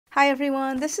Hi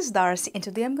everyone, this is Darcy and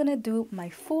today I'm going to do my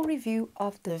full review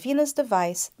of the Venus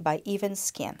device by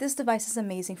EvenSkyn. This device is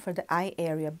amazing for the eye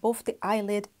area, both the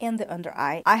eyelid and the under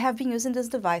eye. I have been using this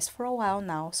device for a while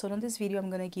now, so in this video I'm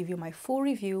going to give you my full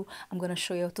review. I'm going to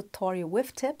show you a tutorial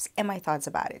with tips and my thoughts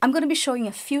about it. I'm going to be showing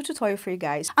a few tutorials for you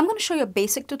guys. I'm going to show you a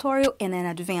basic tutorial and an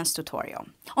advanced tutorial.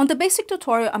 On the basic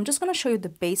tutorial, I'm just going to show you the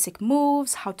basic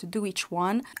moves, how to do each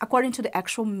one according to the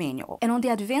actual manual. And on the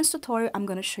advanced tutorial, I'm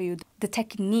going to show you the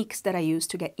techniques that I use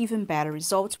to get even better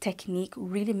results. Technique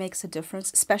really makes a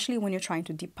difference, especially when you're trying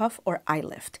to depuff or eye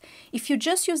lift. If you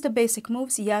just use the basic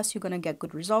moves, yes, you're going to get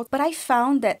good results. But I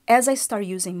found that as I start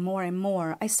using more and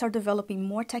more, I start developing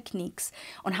more techniques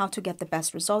on how to get the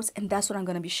best results. And that's what I'm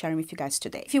going to be sharing with you guys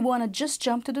today. If you want to just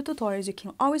jump to the tutorials, you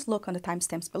can always look on the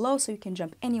timestamps below so you can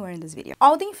jump anywhere in this video.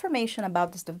 All the information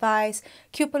about this device,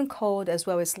 coupon code, as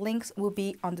well as links will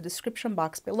be on the description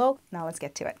box below. Now let's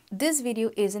get to it. This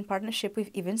video is in partnership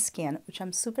with EvenSkyn, which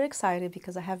I'm super excited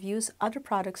because I have used other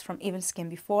products from EvenSkyn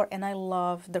before and I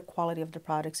love the quality of the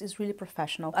products. It's really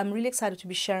professional. I'm really excited to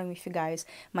be sharing with you guys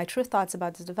my true thoughts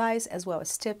about this device as well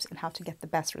as tips and how to get the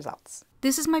best results.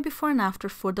 This is my before and after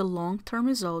for the long-term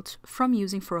results from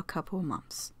using for a couple of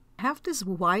months. I have this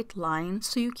white line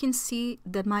so you can see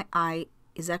that my eye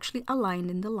is actually aligned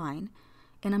in the line,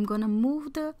 and I'm gonna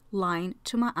move the line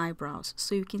to my eyebrows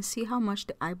so you can see how much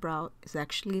the eyebrow is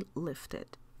actually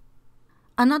lifted.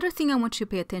 Another thing I want you to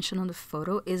pay attention on the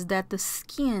photo is that the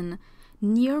skin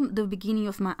near the beginning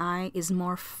of my eye is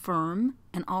more firm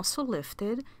and also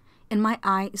lifted, and my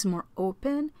eye is more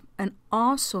open, and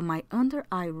also my under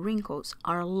eye wrinkles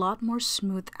are a lot more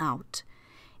smoothed out.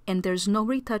 And there's no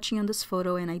retouching on this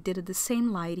photo, and I did it the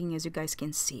same lighting as you guys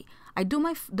can see. I do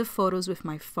the photos with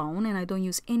my phone and I don't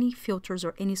use any filters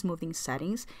or any smoothing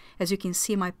settings. As you can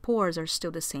see, my pores are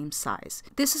still the same size.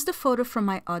 This is the photo from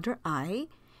my other eye,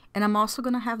 and I'm also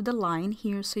going to have the line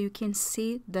here so you can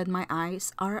see that my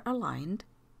eyes are aligned.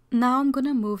 Now I'm going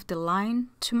to move the line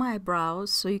to my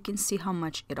eyebrows so you can see how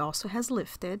much it also has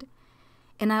lifted.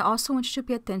 And I also want you to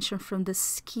pay attention from the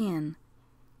skin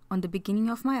on the beginning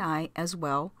of my eye as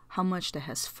well, how much that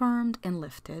has firmed and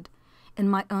lifted. And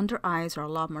my under eyes are a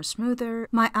lot more smoother.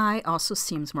 My eye also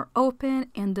seems more open,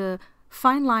 and the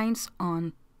fine lines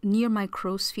on near my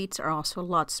crow's feet are also a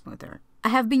lot smoother. I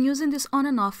have been using this on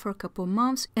and off for a couple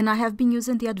months, and I have been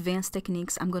using the advanced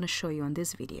techniques I'm going to show you in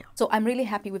this video. So I'm really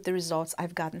happy with the results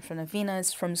I've gotten from the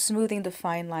Venus, from smoothing the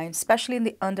fine lines, especially in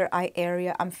the under eye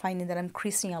area. I'm finding that I'm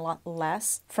creasing a lot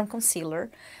less from concealer.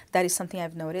 That is something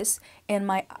I've noticed. And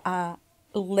my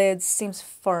lid seems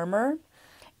firmer.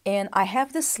 And I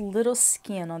have this little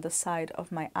skin on the side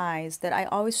of my eyes that I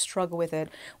always struggle with it.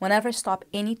 Whenever I stop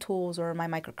any tools or my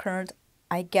microcurrent,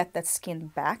 I get that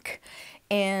skin back.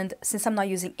 And since I'm not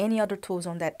using any other tools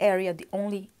on that area, the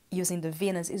only using the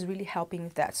Venus is really helping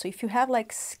with that. So if you have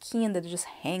like skin that just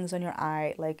hangs on your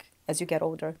eye, like as you get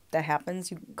older, that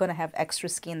happens, you're gonna have extra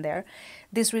skin there.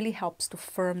 This really helps to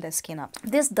firm that skin up.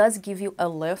 This does give you a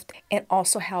lift and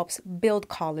also helps build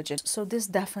collagen. So this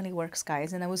definitely works,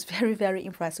 guys. And I was very, very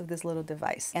impressed with this little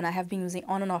device. And I have been using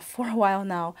on and off for a while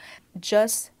now,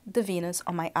 just the Venus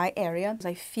on my eye area.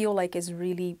 I feel like it's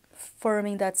really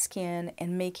firming that skin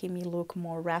and making me look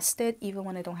more rested, even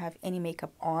when I don't have any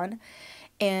makeup on.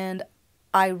 And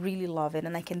I really love it,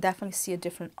 and I can definitely see a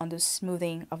difference on the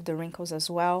smoothing of the wrinkles as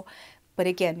well. But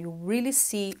again, you really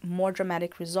see more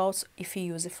dramatic results if you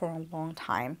use it for a long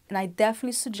time. And I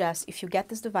definitely suggest if you get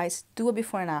this device, do a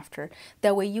before and after.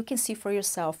 That way you can see for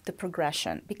yourself the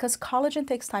progression, because collagen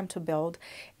takes time to build,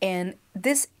 and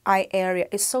this eye area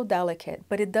is so delicate,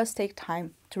 but it does take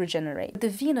time to regenerate. The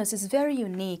Venus is very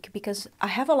unique because I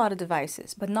have a lot of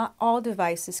devices, but not all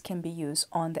devices can be used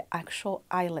on the actual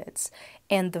eyelids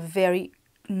and the very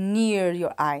near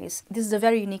your eyes. This is a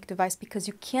very unique device because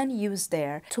you can use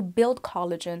there to build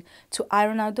collagen, to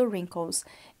iron out the wrinkles,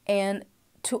 and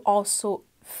to also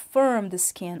firm the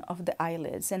skin of the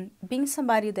eyelids. And being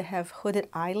somebody that have hooded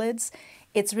eyelids,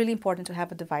 it's really important to have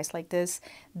a device like this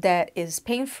that is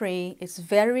pain-free, it's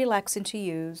very relaxing to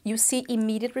use. You see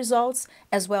immediate results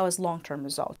as well as long-term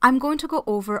results. I'm going to go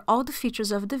over all the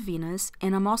features of the Venus,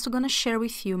 and I'm also going to share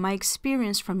with you my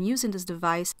experience from using this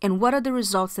device and what are the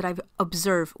results that I've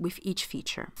observed with each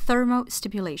feature. Thermal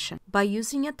stimulation. By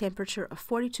using a temperature of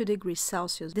 42 degrees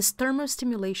Celsius, this thermal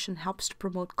stimulation helps to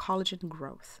promote collagen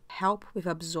growth, help with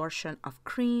absorption of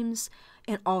creams,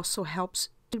 and also helps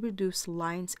to reduce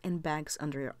lines and bags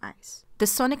under your eyes. The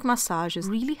sonic massages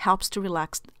really helps to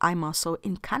relax the eye muscle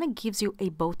and kind of gives you a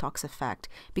Botox effect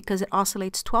because it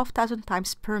oscillates 12,000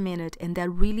 times per minute, and that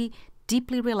really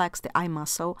deeply relax the eye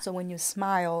muscle. So when you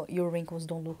smile, your wrinkles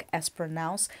don't look as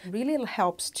pronounced. Really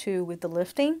helps too with the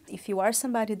lifting. If you are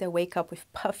somebody that wake up with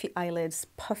puffy eyelids,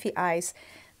 puffy eyes,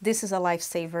 this is a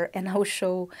lifesaver, and I'll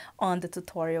show on the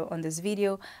tutorial on this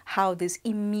video how this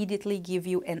immediately give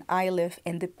you an eye lift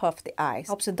and depuff the eyes.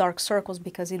 Helps with dark circles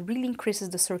because it really increases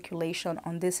the circulation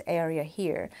on this area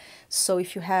here. So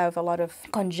if you have a lot of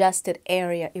congested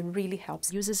area, it really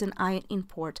helps. Uses an ion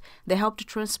import. They help to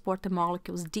transport the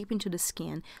molecules deep into the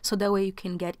skin, so that way you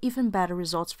can get even better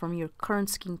results from your current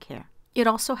skincare. It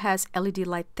also has LED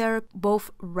light therapy, both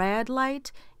red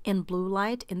light and blue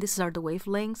light, and these are the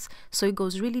wavelengths, so it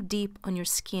goes really deep on your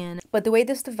skin. But the way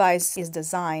this device is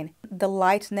designed, the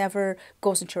light never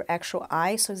goes into your actual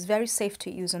eye, so it's very safe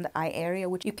to use on the eye area,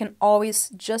 which you can always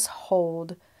just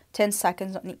hold 10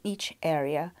 seconds on each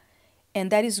area. And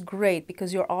that is great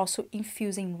because you're also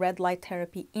infusing red light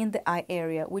therapy in the eye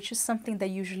area, which is something that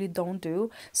you usually don't do.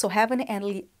 So having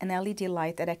an LED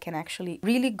light that I can actually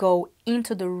really go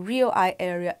into the real eye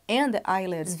area and the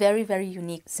eyelid is very, very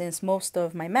unique, since most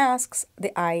of my masks,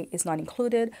 the eye is not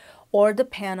included, or the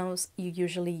panels, you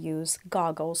usually use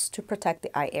goggles to protect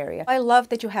the eye area. I love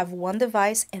that you have one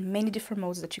device and many different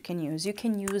modes that you can use. You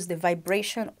can use the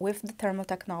vibration with the thermal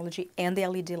technology and the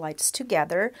LED lights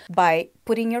together by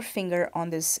putting your finger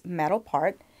on this metal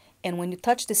part, and when you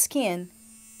touch the skin,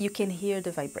 you can hear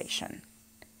the vibration.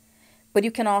 But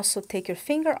you can also take your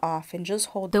finger off and just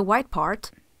hold the white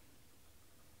part,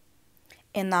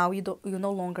 and now you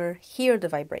no longer hear the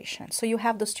vibration. So you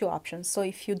have those two options. So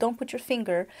if you don't put your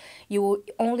finger, you will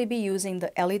only be using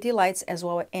the LED lights as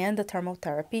well and the thermal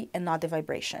therapy and not the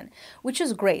vibration, which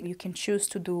is great. You can choose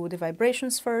to do the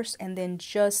vibrations first and then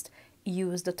just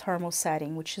use the thermal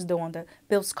setting, which is the one that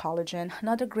builds collagen.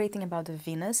 Another great thing about the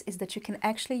Venus is that you can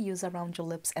actually use around your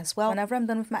lips as well. Whenever I'm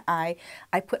done with my eye,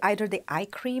 I put either the eye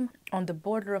cream on the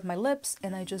border of my lips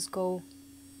and I just go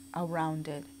around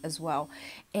it as well.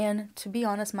 And to be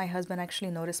honest, my husband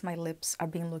actually noticed my lips are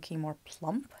being looking more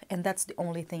plump, and that's the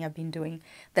only thing I've been doing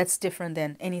that's different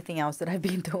than anything else that I've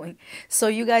been doing. So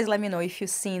you guys let me know if you've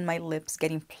seen my lips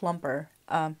getting plumper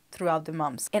throughout the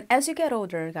months. And as you get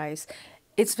older, guys,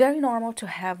 it's very normal to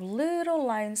have little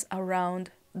lines around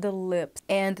the lips,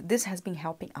 and this has been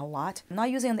helping a lot. I'm not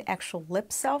using the actual lip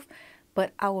itself,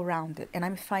 but all around it, and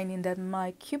I'm finding that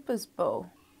my Cupid's bow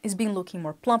is been looking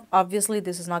more plump. Obviously,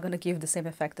 this is not going to give the same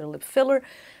effect as a lip filler,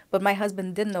 but my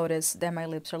husband did notice that my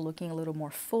lips are looking a little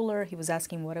more fuller. He was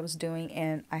asking what I was doing,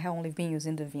 and I have only been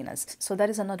using the Venus. So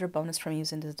that is another bonus from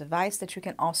using this device that you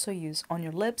can also use on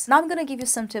your lips. Now I'm going to give you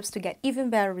some tips to get even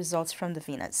better results from the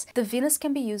Venus. The Venus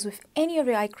can be used with any of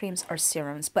your eye creams or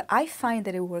serums, but I find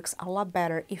that it works a lot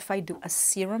better if I do a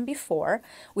serum before,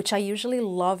 which I usually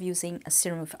love using a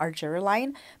serum with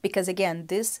argireline, because again,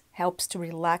 this helps to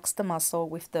relax the muscle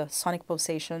with the sonic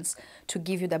pulsations to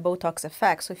give you that Botox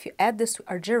effect. So if you add this to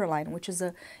argireline, which is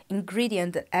an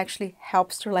ingredient that actually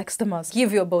helps to relax the muscle,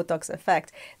 give you a Botox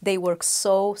effect, they work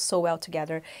so well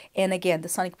together. And again, the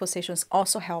sonic pulsations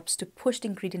also helps to push the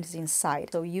ingredients inside.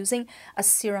 So using a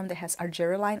serum that has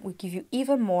argireline will give you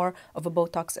even more of a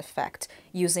Botox effect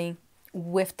using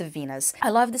with the Venus. I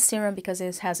love the serum because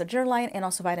it has argireline and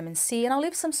also vitamin C, and I'll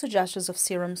leave some suggestions of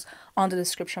serums on the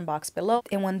description box below.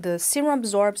 And when the serum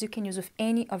absorbs, you can use with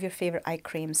any of your favorite eye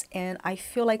creams, and I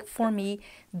feel like for me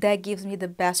that gives me the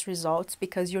best results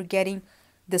because you're getting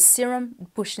the serum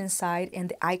pushed inside and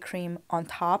the eye cream on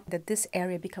top, that this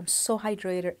area becomes so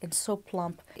hydrated and so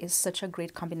plump. Is such a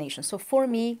great combination. So for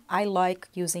me, I like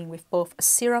using with both a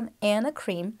serum and a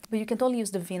cream, but you can totally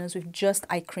use the Venus with just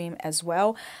eye cream as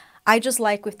well. I just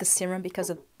like with the serum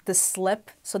because of the slip,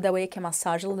 so that way it can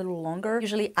massage a little longer.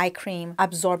 Usually eye cream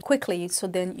absorbs quickly, so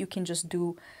then you can just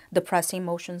do the pressing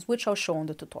motions, which I'll show on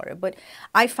the tutorial. But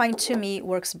I find, to me, it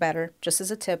works better, just as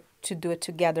a tip, to do it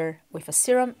together with a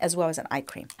serum as well as an eye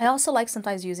cream. I also like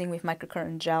sometimes using with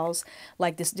microcurrent gels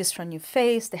like this from New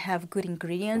Face. They have good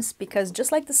ingredients because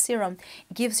just like the serum,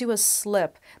 it gives you a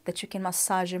slip that you can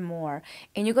massage it more.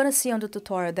 And you're gonna see on the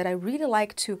tutorial that I really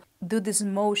like to do this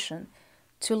motion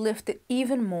to lift it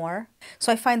even more.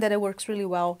 So I find that it works really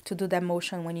well to do that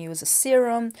motion when you use a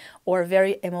serum or a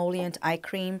very emollient eye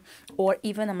cream or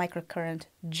even a microcurrent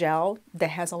gel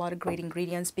that has a lot of great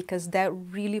ingredients, because that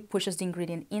really pushes the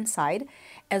ingredient inside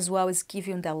as well as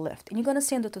giving that lift. And you're gonna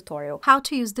see in the tutorial how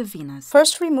to use the Venus.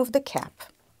 First, remove the cap.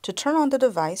 To turn on the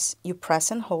device, you press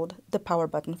and hold the power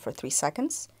button for 3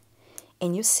 seconds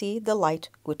and you see the light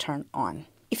will turn on.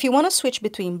 If you want to switch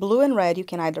between blue and red, you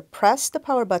can either press the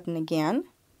power button again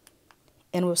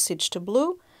and we'll switch to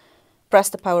blue, press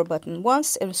the power button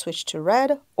once and we'll switch to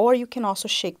red, or you can also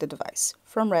shake the device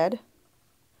from red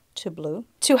to blue.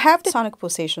 To have the sonic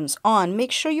pulsations on,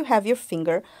 make sure you have your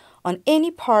finger on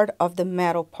any part of the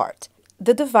metal part.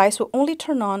 The device will only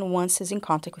turn on once it's in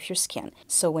contact with your skin.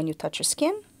 So when you touch your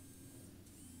skin,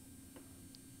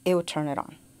 it will turn it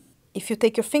on. If you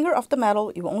take your finger off the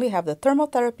metal, you will only have the thermal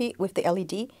therapy with the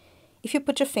LED. If you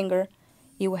put your finger,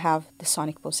 you will have the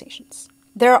sonic pulsations.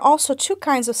 There are also two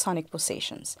kinds of sonic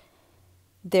pulsations.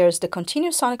 There's the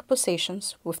continuous sonic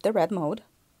pulsations with the red mode.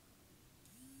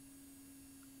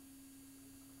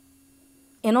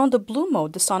 And on the blue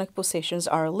mode, the sonic pulsations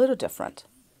are a little different.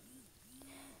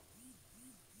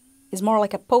 It's more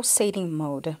like a pulsating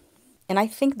mode. And I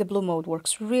think the blue mode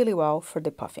works really well for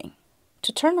depuffing.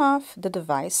 To turn off the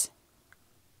device,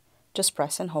 just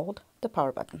press and hold the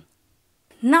power button.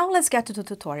 Now let's get to the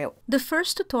tutorial. The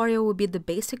first tutorial will be the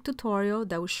basic tutorial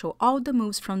that will show all the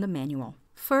moves from the manual.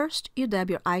 First, you dab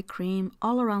your eye cream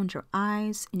all around your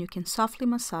eyes and you can softly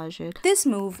massage it. This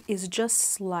move is just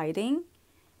sliding.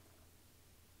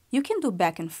 You can do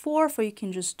back and forth, or you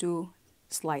can just do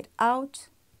slide out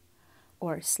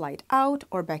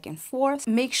or back and forth.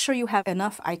 Make sure you have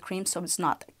enough eye cream so it's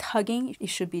not tugging. It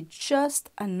should be just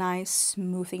a nice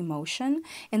smoothing motion,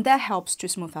 and that helps to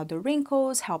smooth out the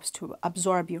wrinkles, helps to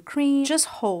absorb your cream. Just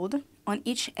hold on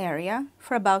each area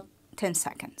for about 10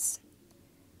 seconds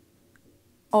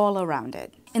all around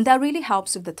it. And that really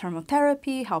helps with the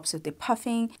thermotherapy, helps with the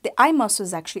puffing. The eye muscle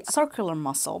is actually a circular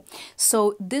muscle.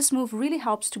 So this move really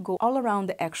helps to go all around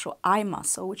the actual eye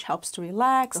muscle, which helps to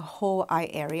relax the whole eye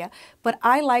area. But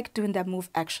I like doing that move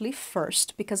actually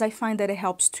first because I find that it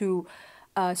helps to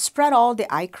spread all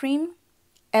the eye cream,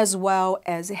 as well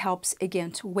as it helps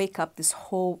again to wake up this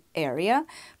whole area.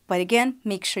 But again,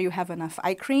 make sure you have enough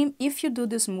eye cream. If you do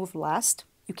this move last,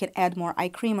 you can add more eye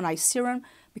cream and eye serum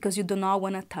because you do not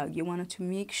want to tug. You want to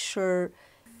make sure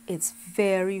it's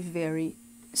very, very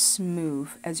smooth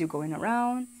as you're going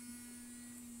around.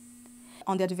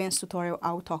 On the advanced tutorial,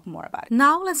 I'll talk more about it.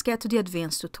 Now let's get to the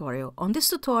advanced tutorial. On this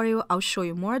tutorial, I'll show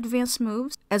you more advanced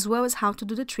moves as well as how to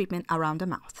do the treatment around the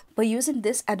mouth. By using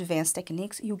these advanced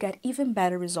techniques, you get even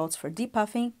better results for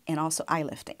depuffing and also eye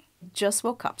lifting. Just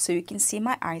woke up, so you can see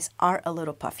my eyes are a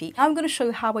little puffy. Now I'm going to show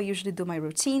you how I usually do my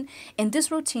routine, and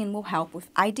this routine will help with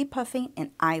eye depuffing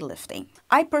and eye lifting.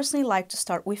 I personally like to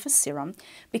start with a serum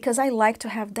because I like to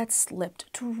have that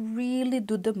slipped to really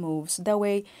do the moves. That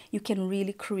way you can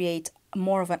really create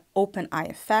more of an open eye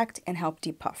effect and help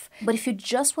depuff. But if you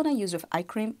just want to use with eye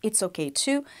cream, it's okay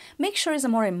too. Make sure it's a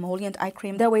more emollient eye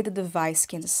cream. That way the device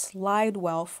can slide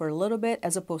well for a little bit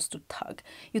as opposed to tug.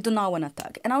 You do not want to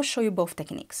tug. And I'll show you both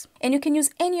techniques. And you can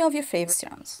use any of your favorite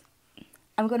serums.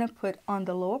 I'm going to put on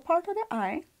the lower part of the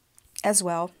eye as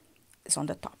well as on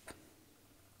the top.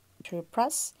 So you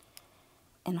press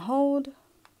and hold.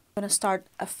 I'm going to start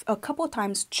a couple of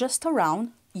times just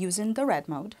around using the red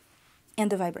mode and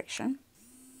the vibration.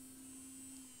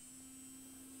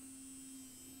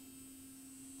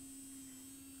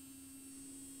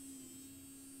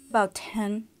 About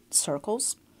 10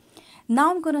 circles.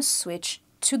 Now I'm going to switch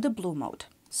to the blue mode.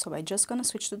 So I'm just going to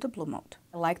switch to the blue mode.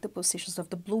 I like the positions of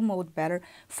the blue mode better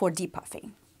for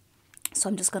depuffing. So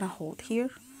I'm just going to hold here.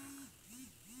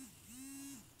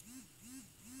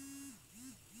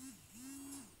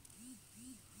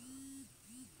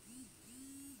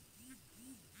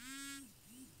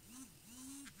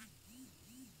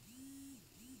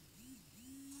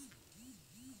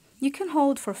 You can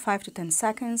hold for 5 to 10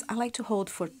 seconds. I like to hold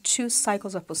for 2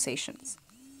 cycles of pulsations.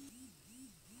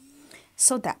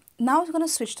 So that. Now I'm going to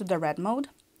switch to the red mode.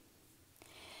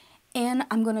 And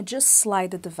I'm going to just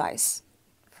slide the device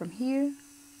from here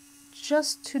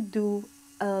just to do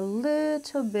a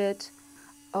little bit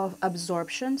of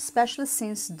absorption, especially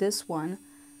since this one,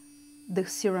 the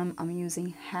serum I'm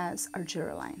using, has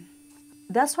argireline.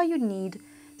 That's why you need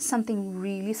something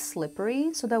really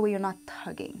slippery so that way you're not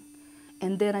tugging.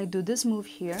 And then I do this move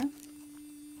here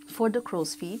for the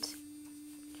crow's feet.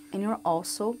 And you're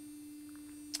also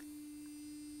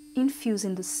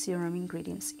infusing the serum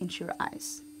ingredients into your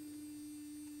eyes.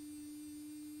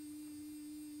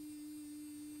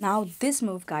 Now this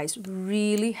move, guys,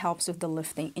 really helps with the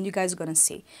lifting. And you guys are going to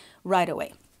see right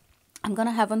away. I'm going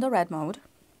to have on the red mode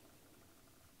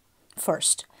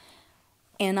first.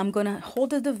 And I'm going to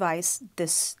hold the device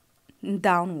this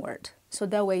downward. So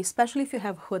that way, especially if you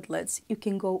have hoodlets, you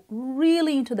can go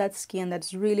really into that skin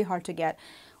that's really hard to get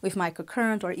with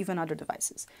microcurrent or even other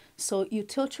devices. So you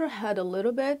tilt your head a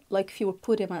little bit, like if you were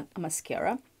putting a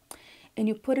mascara, and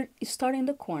you put it, you start in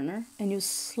the corner, and you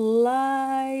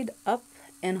slide up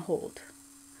and hold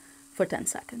for 10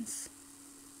 seconds.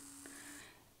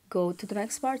 Go to the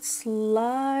next part,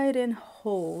 slide and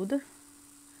hold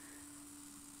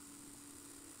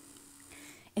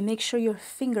and make sure your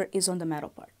finger is on the metal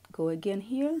part. Go again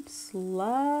here,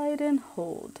 slide and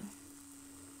hold.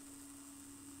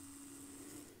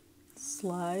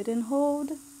 Slide and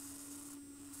hold.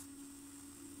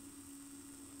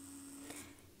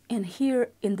 And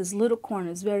here in this little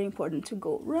corner, it's very important to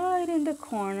go right in the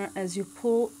corner as you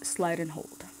pull, slide and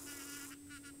hold.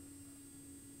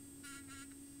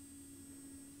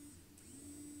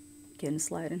 Again,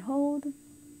 slide and hold.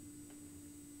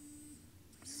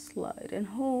 Slide and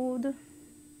hold.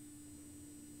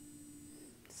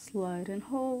 Slide and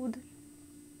hold.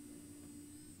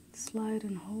 Slide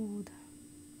and hold.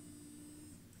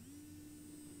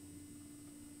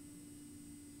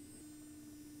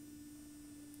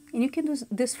 And you can do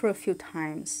this for a few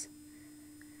times.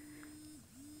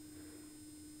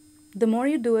 The more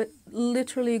you do it,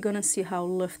 literally you're gonna see how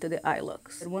lifted the eye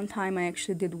looks. At one time I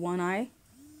actually did one eye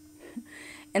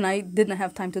and I didn't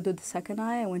have time to do the second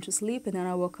eye. I went to sleep and then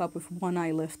I woke up with one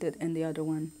eye lifted and the other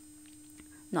one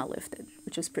not lifted,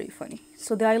 which is pretty funny.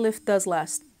 So the eye lift does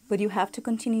last, but you have to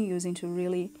continue using to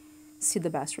really see the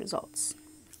best results.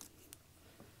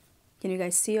 Can you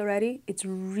guys see already? It's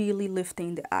really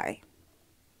lifting the eye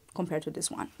compared to this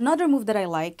one. Another move that I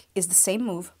like is the same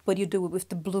move, but you do it with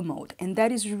the blue mode. And that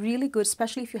is really good,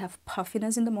 especially if you have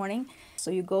puffiness in the morning.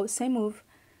 So you go, same move,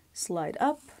 slide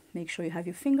up, make sure you have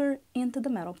your finger into the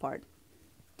metal part.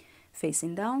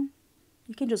 Facing down,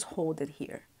 you can just hold it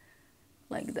here,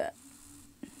 like that.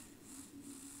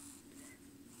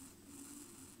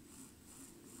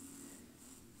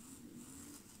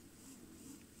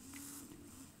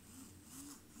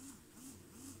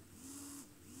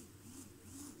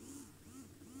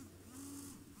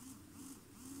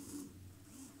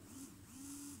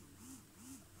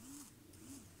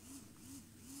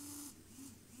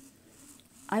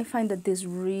 I find that this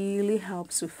really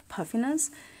helps with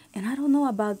puffiness, and I don't know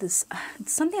about this,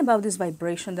 something about this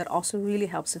vibration that also really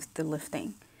helps with the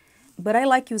lifting. But I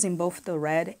like using both the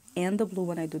red and the blue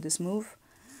when I do this move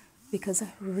because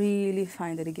I really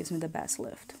find that it gives me the best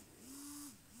lift.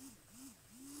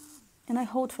 And I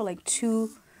hold for like 2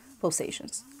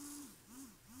 pulsations.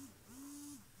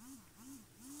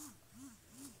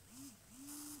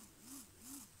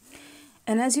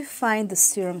 And as you find the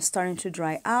serum starting to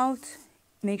dry out,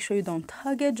 make sure you don't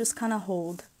tug it, just kind of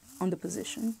hold on the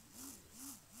position.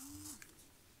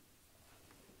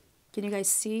 Can you guys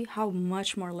see how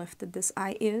much more lifted this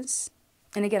eye is?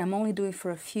 And again, I'm only doing for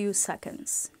a few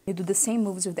seconds. You do the same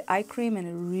moves with the eye cream and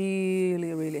it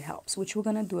really, really helps, which we're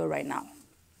gonna do it right now.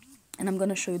 And I'm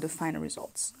gonna show you the final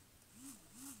results.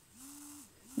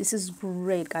 This is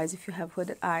great, guys. If you have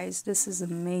hooded eyes, this is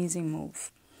an amazing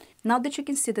move. Now that you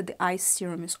can see that the eye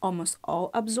serum is almost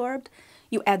all absorbed,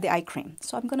 you add the eye cream.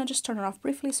 So I'm gonna just turn it off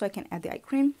briefly so I can add the eye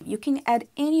cream. You can add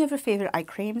any of your favorite eye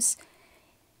creams.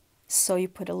 So you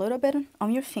put a little bit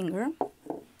on your finger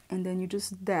and then you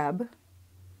just dab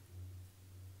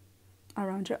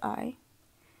around your eye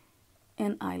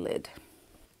and eyelid.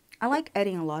 I like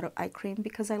adding a lot of eye cream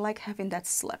because I like having that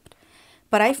slip.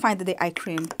 But I find that the eye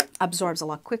cream absorbs a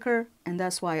lot quicker, and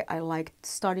that's why I like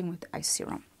starting with the eye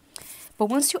serum. But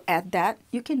once you add that,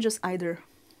 you can just either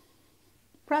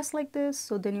press like this,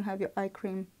 so then you have your eye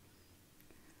cream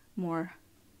more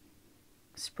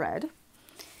spread.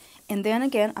 And then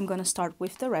again, I'm gonna start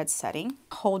with the red setting,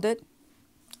 hold it,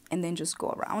 and then just go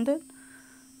around it.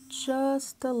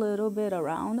 Just a little bit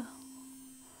around,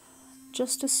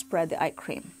 just to spread the eye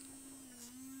cream.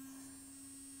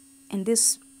 And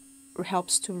this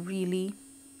helps to really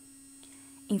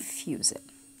infuse it.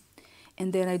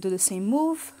 And then I do the same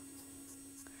move,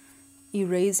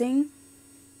 erasing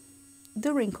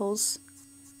the wrinkles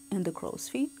and the crow's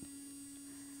feet.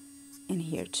 And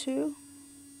here too,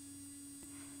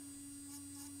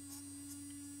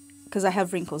 because I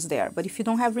have wrinkles there. But if you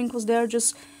don't have wrinkles there,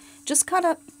 just kind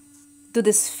of do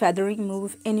this feathering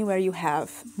move anywhere you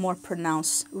have more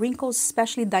pronounced wrinkles,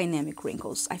 especially dynamic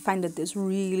wrinkles. I find that this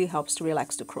really helps to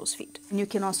relax the crow's feet. And you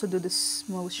can also do this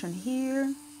motion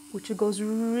here, which goes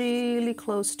really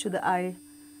close to the eye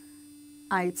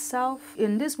itself.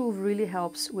 And this move really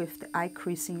helps with the eye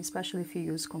creasing, especially if you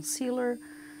use concealer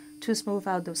to smooth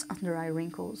out those under eye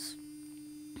wrinkles.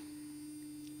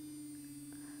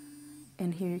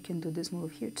 And here you can do this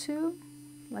move here too,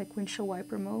 like windshield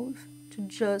wiper move, to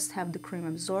just have the cream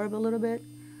absorb a little bit.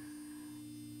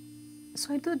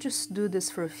 So I do just do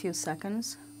this for a few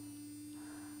seconds.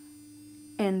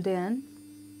 And then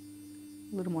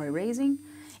a little more erasing.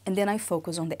 And then I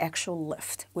focus on the actual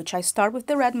lift, which I start with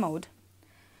the red mode.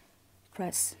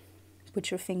 Press,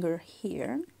 put your finger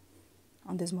here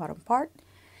on this bottom part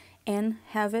and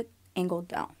have it angled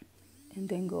down. And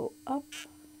then go up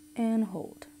and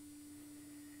hold.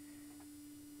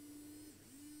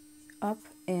 up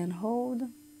and hold,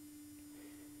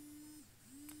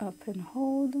 up and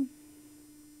hold.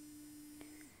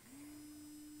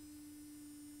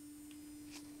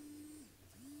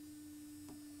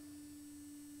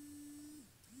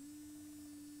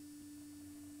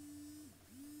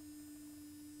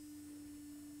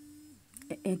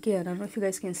 Again, I don't know if you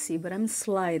guys can see, but I'm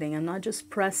sliding. I'm not just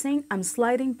pressing, I'm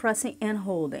sliding, pressing, and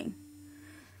holding.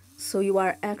 So you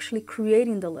are actually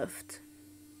creating the lift.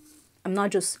 I'm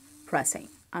not just pressing.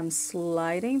 I'm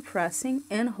sliding, pressing,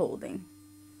 and holding.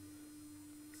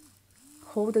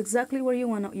 Hold exactly where you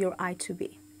want your eye to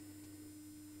be.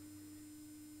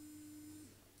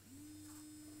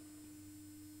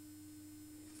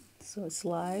 So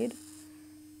slide,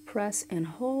 press, and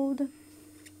hold.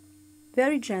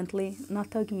 Very gently,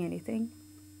 not tugging anything.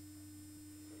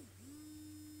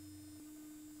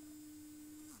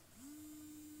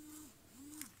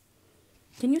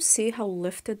 Can you see how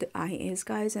lifted the eye is,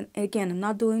 guys? And again, I'm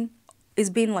not doing, it's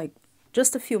been like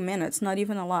just a few minutes, not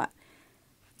even a lot.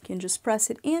 You can just press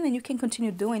it in and you can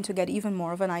continue doing to get even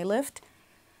more of an eye lift.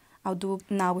 I'll do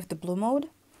now with the blue mode,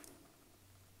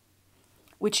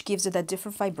 which gives it that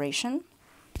different vibration.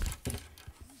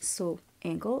 So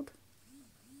angled.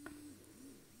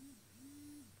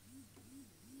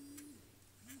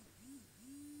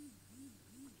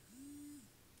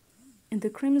 And the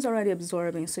cream is already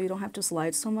absorbing, so you don't have to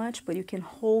slide so much, but you can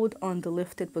hold on the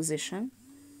lifted position.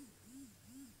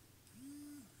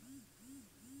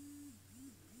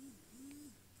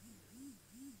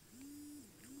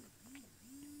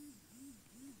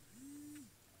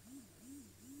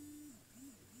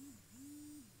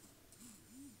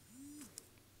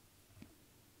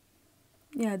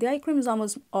 Yeah, the eye cream is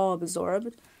almost all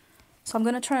absorbed, so I'm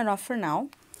going to turn it off for now.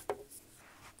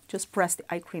 Just press the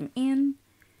eye cream in.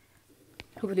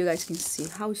 Hope you guys can see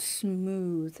how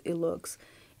smooth it looks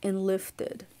and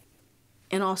lifted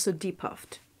and also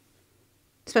depuffed,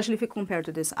 especially if you compare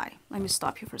to this eye. Let me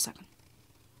stop here for a second.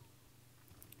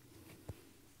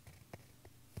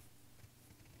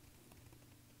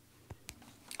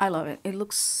 I love it. It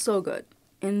looks so good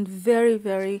and very,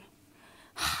 very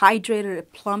hydrated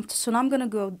and plumped. So now I'm going to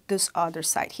go this other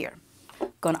side here.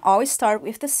 Gonna always start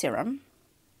with the serum.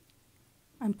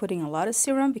 I'm putting a lot of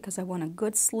serum because I want a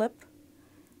good slip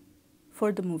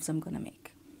for the moves I'm gonna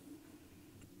make.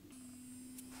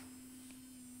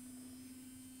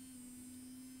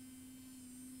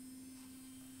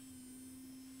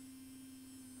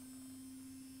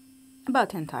 About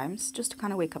 10 times, just to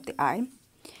kind of wake up the eye.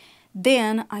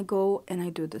 Then I go and I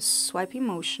do the swiping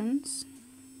motions.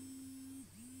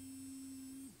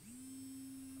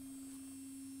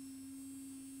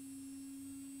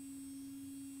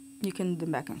 You can do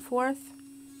them back and forth.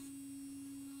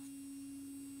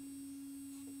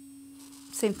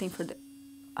 Same thing for the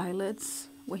eyelids,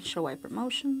 windshield wiper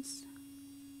motions.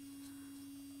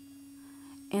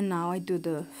 And now I do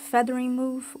the feathering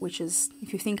move, which is,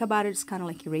 if you think about it, it's kind of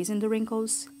like erasing the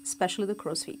wrinkles, especially the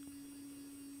crow's feet.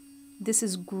 This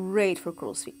is great for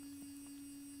crow's feet.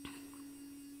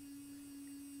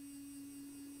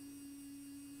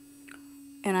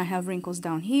 And I have wrinkles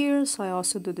down here, so I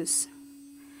also do this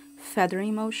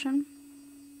feathering motion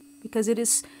because it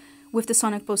is, with the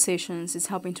sonic pulsations, it's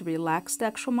helping to relax the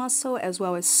actual muscle as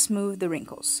well as smooth the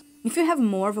wrinkles. If you have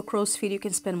more of a crow's feet, you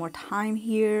can spend more time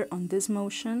here on this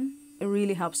motion. It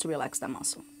really helps to relax that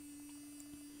muscle.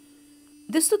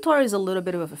 This tutorial is a little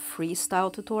bit of a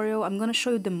freestyle tutorial. I'm going to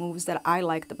show you the moves that I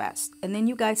like the best, and then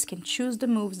you guys can choose the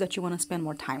moves that you want to spend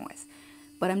more time with.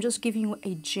 But I'm just giving you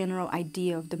a general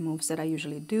idea of the moves that I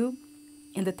usually do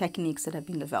and the techniques that I've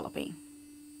been developing.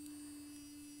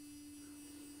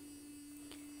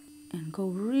 And go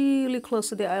really close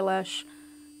to the eyelash.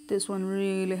 This one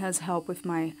really has helped with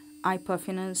my eye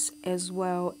puffiness as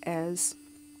well as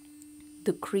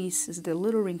the creases, the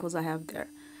little wrinkles I have there.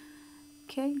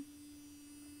 Okay.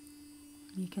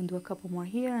 You can do a couple more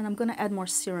here, and I'm going to add more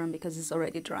serum because it's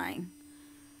already drying.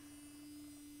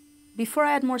 Before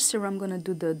I add more serum, I'm going to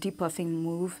do the depuffing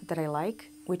move that I like,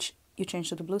 which you change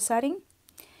to the blue setting.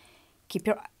 Keep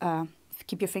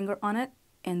your finger on it,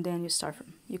 and then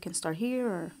you can start here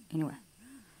or anywhere.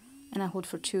 And I hold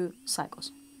for 2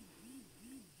 cycles.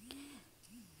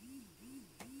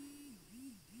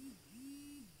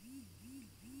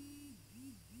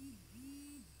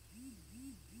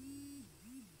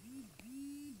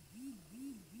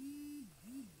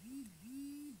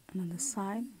 And on the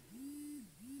side.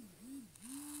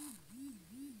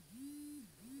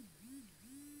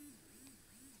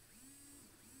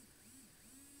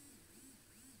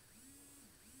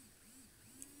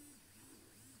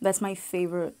 That's my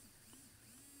favorite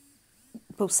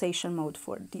pulsation mode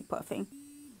for depuffing.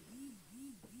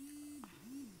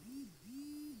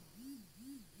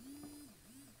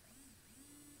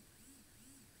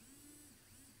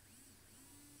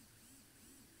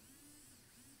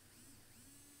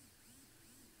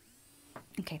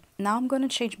 Okay, now I'm going to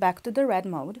change back to the red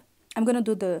mode. I'm going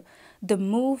to do the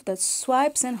move that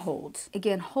swipes and holds.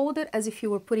 Again, hold it as if you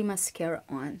were putting mascara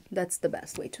on. That's the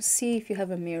best way to see if you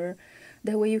have a mirror.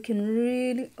 That way you can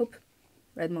really,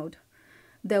 red mode.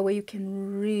 That way you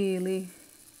can really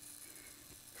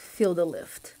feel the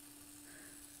lift.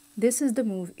 This is the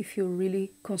move if you're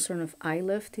really concerned with eye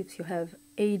lift, if you have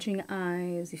aging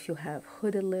eyes, if you have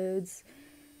hooded lids.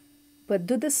 But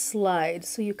do the slide,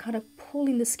 so you're kind of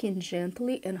pulling the skin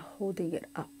gently and holding it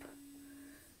up.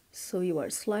 So you are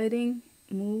sliding,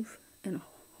 move, and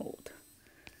hold.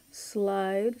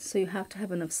 Slide, so you have to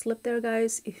have enough slip there,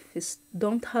 guys. If it's,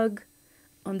 don't tug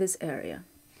on this area.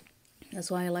 That's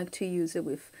why I like to use it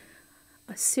with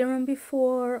a serum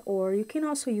before, or you can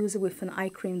also use it with an eye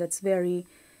cream that's very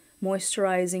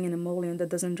moisturizing and emollient that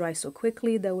doesn't dry so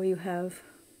quickly. That way you have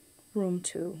room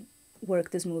to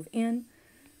work this move in.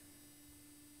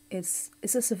 It's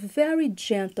just a very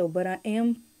gentle, but I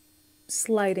am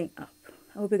sliding up.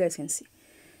 I hope you guys can see.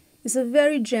 It's a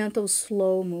very gentle,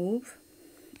 slow move,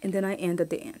 and then I end at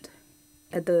the end,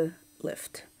 at the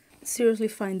lift. Seriously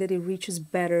find that it reaches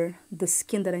better the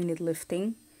skin that I need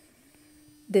lifting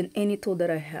than any tool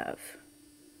that I have,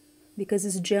 because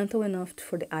it's gentle enough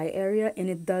for the eye area and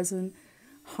it doesn't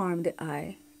harm the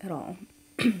eye at all.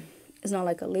 It's not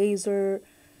like a laser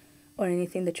or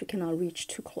anything that you cannot reach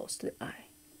too close to the eye.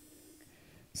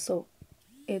 So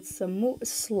it's a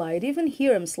slide. Even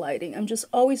here I'm sliding. I'm just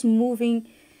always moving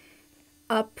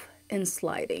up and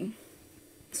sliding.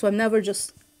 So I'm never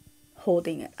just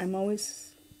holding it. I'm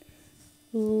always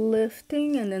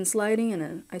lifting and then sliding, and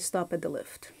then I stop at the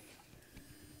lift.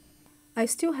 I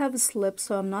still have a slip,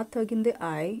 so I'm not tugging the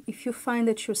eye. If you find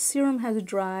that your serum has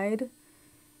dried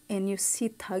and you see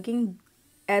tugging,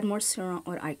 add more serum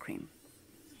or eye cream.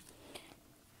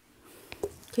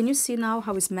 Can you see now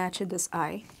how it's matching this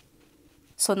eye?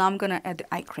 So now I'm going to add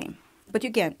the eye cream. But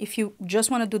again, if you just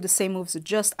want to do the same moves with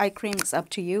just eye cream, it's up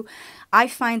to you. I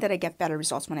find that I get better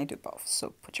results when I do both.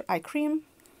 So put your eye cream.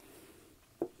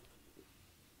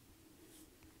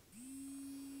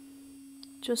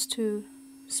 Just to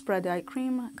spread the eye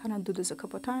cream, I kind of do this a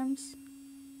couple of times.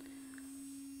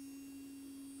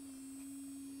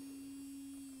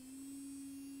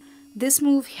 This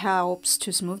move helps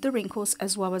to smooth the wrinkles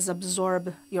as well as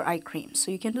absorb your eye cream.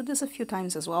 So you can do this a few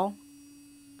times as well.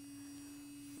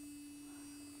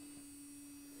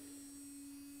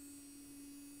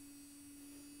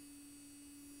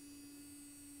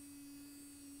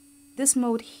 This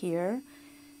mode here,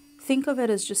 think of it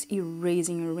as just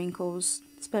erasing your wrinkles,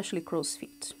 especially crow's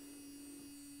feet.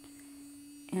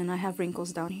 And I have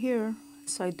wrinkles down here,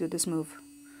 so I do this move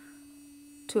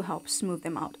to help smooth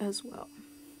them out as well.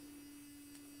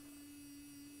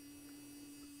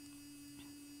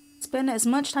 Spend as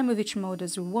much time with each mode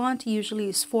as you want. Usually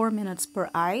it's 4 minutes per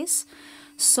eyes.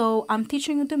 So I'm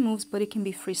teaching you the moves, but it can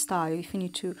be freestyle. If you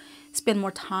need to spend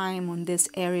more time on this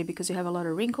area because you have a lot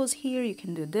of wrinkles here, you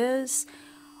can do this.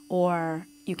 Or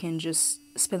you can just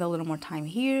spend a little more time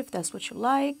here if that's what you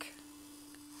like.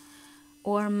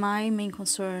 Or my main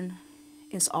concern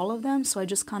is all of them, so I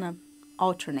just kind of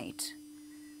alternate.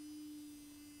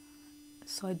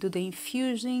 So I do the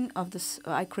infusing of this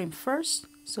eye cream first,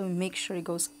 so make sure it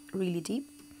goes really deep.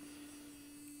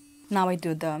 Now I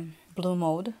do the blue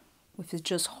mode, which is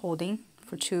just holding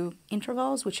for 2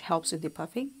 intervals, which helps with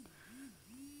depuffing.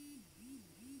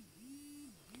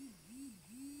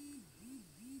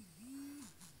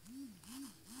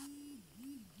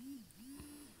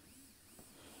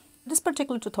 This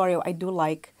particular tutorial, I do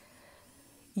like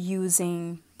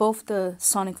using both the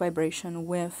sonic vibration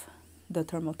with the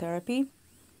thermal therapy,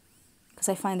 because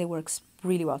I find it works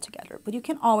really well together. But you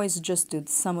can always just do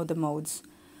some of the modes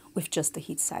with just the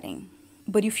heat setting.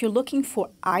 But if you're looking for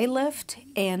eye lift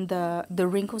and the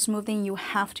wrinkles moving, you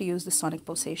have to use the sonic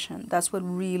pulsation. That's what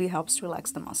really helps to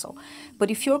relax the muscle.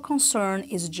 But if your concern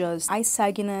is just eye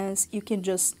sagginess, you can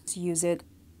just use it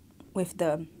with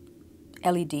the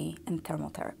LED and thermal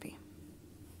therapy.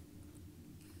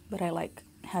 But I like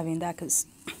having that because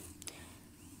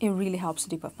it really helps to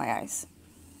depuff my eyes.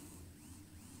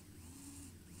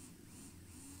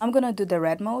 I'm gonna do the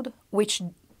red mode, which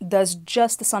does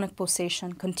just the sonic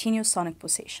pulsation, continuous sonic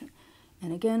pulsation.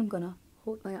 And again, I'm gonna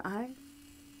hold my eye,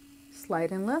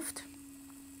 slide and lift,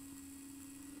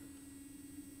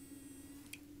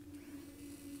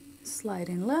 slide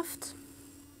and lift,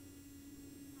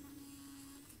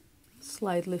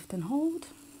 slide, lift and hold,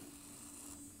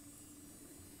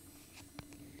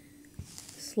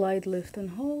 slide, lift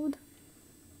and hold,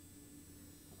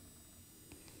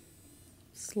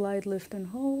 slide, lift and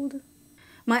hold.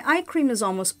 My eye cream is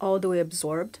almost all the way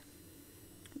absorbed.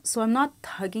 So I'm not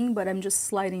tugging, but I'm just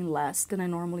sliding less than I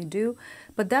normally do.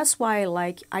 But that's why I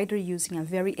like either using a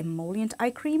very emollient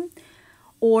eye cream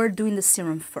or doing the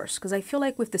serum first. Because I feel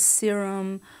like with the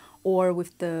serum or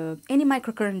with the any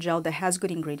microcurrent gel that has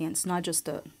good ingredients, not just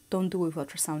the, don't do it with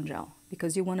ultrasound gel,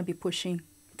 because you want to be pushing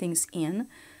things in.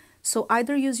 So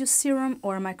either use your serum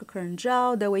or a microcurrent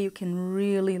gel, that way you can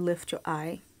really lift your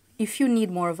eye if you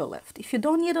need more of a lift. If you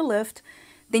don't need a lift,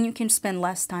 then you can spend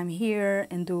less time here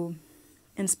and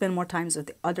spend more times with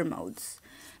the other modes.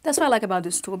 That's what I like about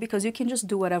this tool, because you can just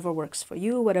do whatever works for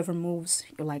you, whatever moves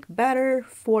you like better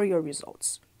for your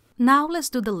results. Now let's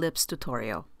do the lips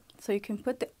tutorial. So you can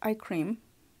put the eye cream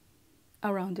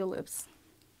around your lips.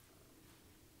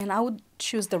 And I would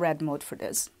choose the red mode for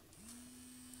this.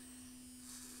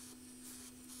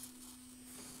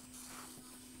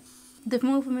 The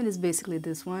movement is basically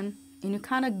this one, and you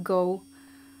kind of go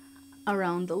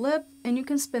around the lip, and you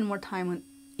can spend more time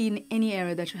in any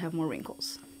area that you have more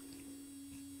wrinkles.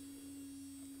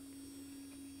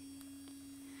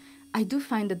 I do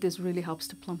find that this really helps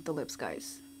to plump the lips,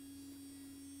 guys.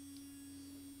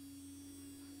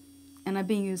 And I've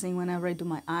been using whenever I do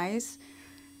my eyes,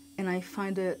 and I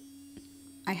find that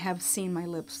I have seen my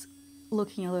lips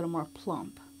looking a little more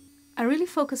plump. I'm really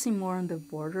focusing more on the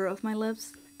border of my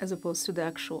lips as opposed to the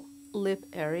actual lip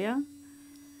area.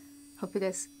 Hope you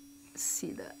guys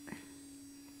see that.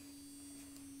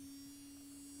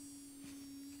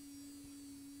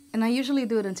 And I usually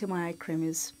do it until my eye cream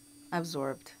is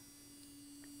absorbed.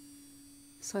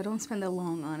 So I don't spend that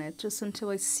long on it, just until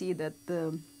I see that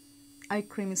the eye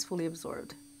cream is fully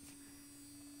absorbed.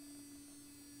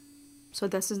 So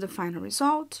this is the final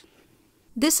result.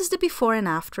 This is the before and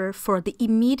after for the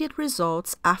immediate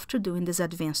results after doing this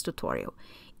advanced tutorial.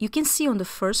 You can see on the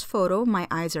first photo, my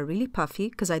eyes are really puffy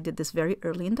because I did this very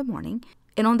early in the morning.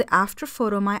 And on the after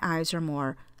photo, my eyes are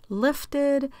more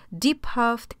lifted, deep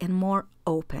puffed, and more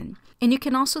open. And you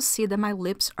can also see that my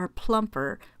lips are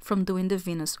plumper from doing the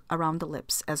Venus around the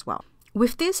lips as well.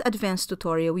 With this advanced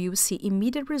tutorial, you will see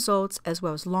immediate results as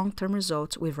well as long-term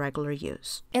results with regular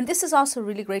use. And this is also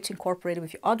really great to incorporate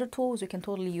with your other tools. You can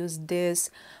totally use this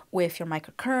with your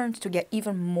microcurrent to get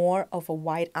even more of a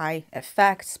wide eye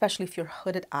effect, especially if you're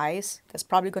hooded eyes. That's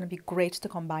probably going to be great to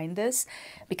combine this,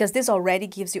 because this already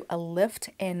gives you a lift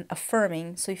and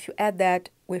affirming. So if you add that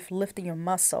with lifting your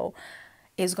muscle,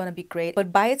 is going to be great,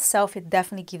 but by itself it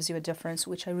definitely gives you a difference,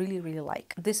 which I really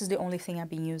like. This is the only thing I've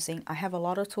been using. I have a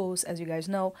lot of tools, as you guys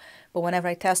know, but whenever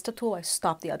I test a tool I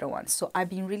stop the other ones. So I've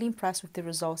been really impressed with the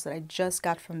results that I just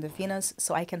got from the Venus,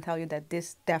 so I can tell you that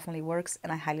this definitely works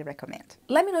and I highly recommend.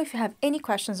 Let me know if you have any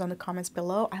questions on the comments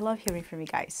below. I love hearing from you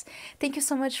guys. Thank you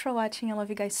so much for watching. I love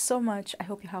you guys so much. I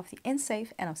hope you're healthy and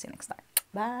safe, and I'll see you next time.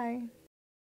 Bye.